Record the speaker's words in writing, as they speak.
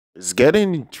It's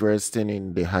getting interesting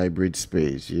in the hybrid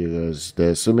space because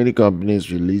there's so many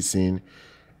companies releasing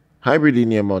hybrid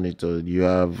in-ear monitor. You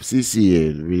have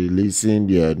CCA releasing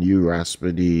their new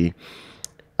Rhapsody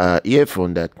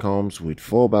earphone that comes with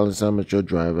 4 balanced armature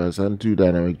drivers and 2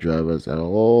 dynamic drivers, and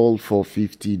all for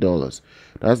 $50.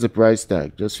 That's the price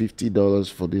tag, just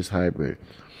 $50 for this hybrid.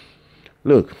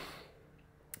 Look,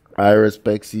 I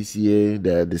respect CCA,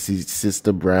 the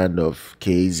sister brand of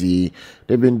KZ.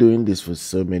 They've been doing this for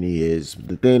so many years.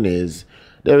 The thing is,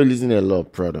 they're releasing a lot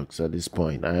of products at this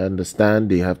point. I understand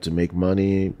they have to make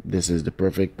money. This is the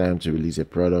perfect time to release a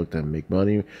product and make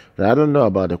money. But I don't know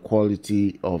about the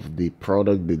quality of the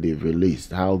product that they've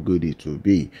released, how good it will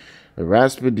be. The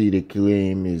Raspberry, they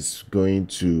claim, is going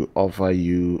to offer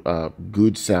you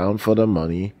good sound for the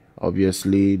money.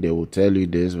 Obviously, they will tell you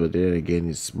this, but then again,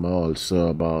 it's more also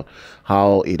about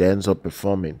how it ends up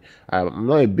performing. I'm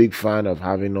not a big fan of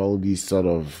having all these sort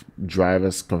of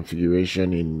drivers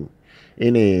configuration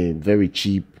in a very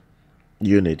cheap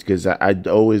unit, because I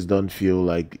always don't feel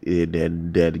like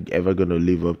they're ever going to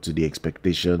live up to the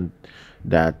expectation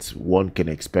that one can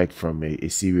expect from a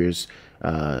serious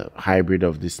hybrid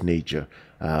of this nature.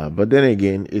 But then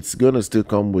again, it's gonna still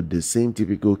come with the same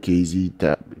typical KZ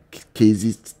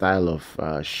style of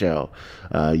shell.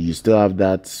 You still have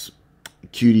that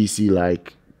QDC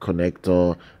like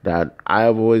connector that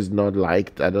I've always not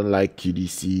liked. I don't like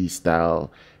QDC style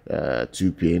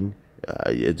 2-pin.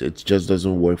 It just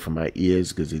doesn't work for my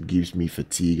ears because it gives me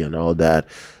fatigue and all that.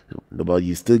 But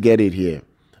you still get it here.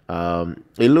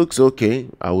 It looks okay.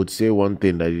 I would say one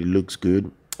thing, that it looks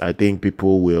good. I think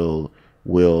people will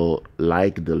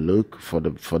like the look for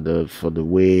the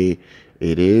way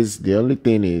it is. The only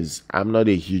thing is, I'm not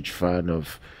a huge fan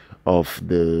of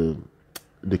the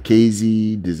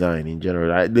KZ design in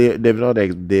general. They've not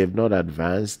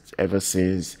advanced ever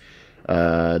since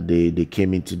they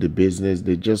came into the business.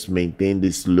 They just maintained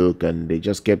this look and they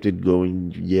just kept it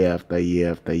going year after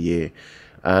year after year.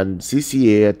 And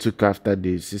CCA took after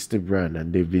the sister brand,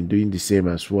 and they've been doing the same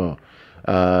as well.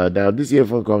 Now this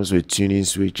earphone comes with tuning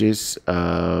switches.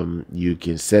 You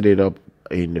can set it up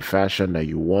in the fashion that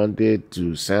you want it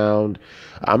to sound.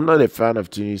 I'm not a fan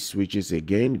of tuning switches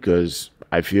again, because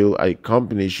I feel a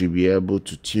company should be able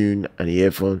to tune an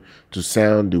earphone to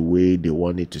sound the way they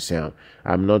want it to sound.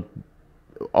 I'm not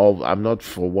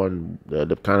for one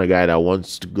the kind of guy that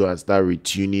wants to go and start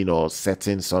retuning or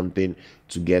setting something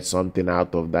to get something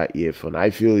out of that earphone. I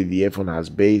feel if the earphone has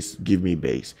bass, give me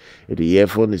bass. If the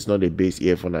earphone is not a bass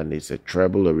earphone and it's a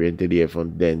treble oriented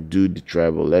earphone, then do the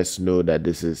treble. Let's know that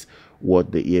this is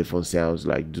what the earphone sounds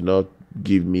like. Do not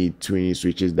give me tuning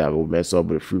switches that will mess up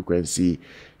the frequency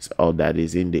or that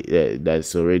is in the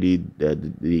that's already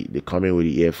the coming with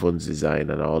the earphones design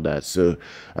and all that. So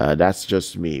that's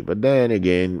just me. But then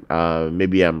again,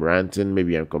 maybe I'm ranting,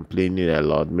 maybe I'm complaining a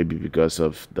lot, maybe because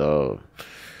of the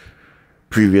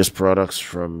previous products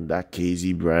from that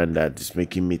KZ brand that is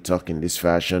making me talk in this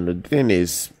fashion. The thing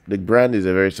is, the brand is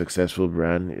a very successful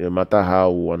brand. No matter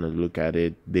how we want to look at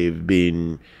it, they've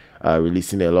been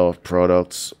releasing a lot of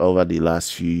products over the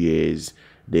last few years.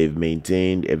 They've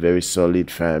maintained a very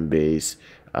solid fan base.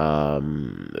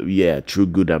 Yeah, true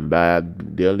good and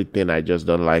bad. The only thing I just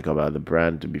don't like about the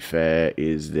brand, to be fair,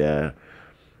 is they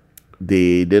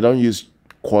don't use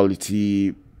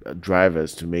quality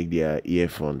drivers to make their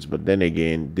earphones. But then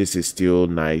again, this is still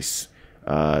nice.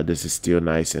 This is still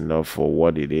nice enough for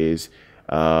what it is.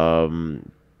 You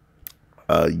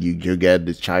get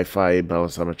the Chi-Fi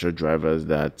balanced armature drivers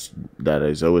that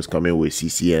is always coming with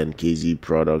CC and KZ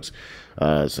products.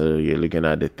 So you're looking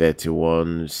at the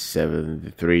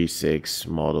 31736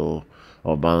 model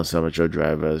of balanced armature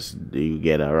drivers. You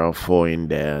get around 4 in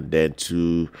there, and then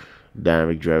 2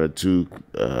 dynamic driver, 2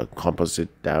 composite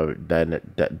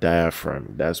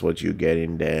diaphragm. That's what you get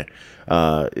in there.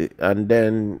 And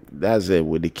then that's it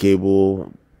with the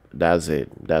cable. That's it.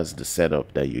 That's the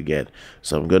setup that you get.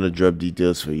 So I'm gonna drop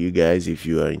details for you guys if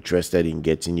you are interested in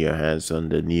getting your hands on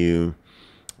the new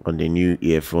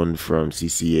earphone from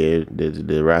CCA,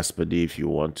 the Rhapsody. If you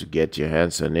want to get your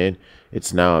hands on it,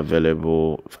 it's now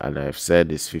available, and I've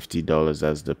said it's $50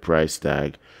 as the price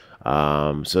tag.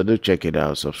 So do check it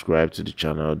out. Subscribe to the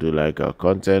channel, do like our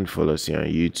content, follow us here on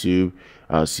YouTube.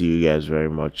 I'll see you guys very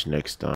much next time.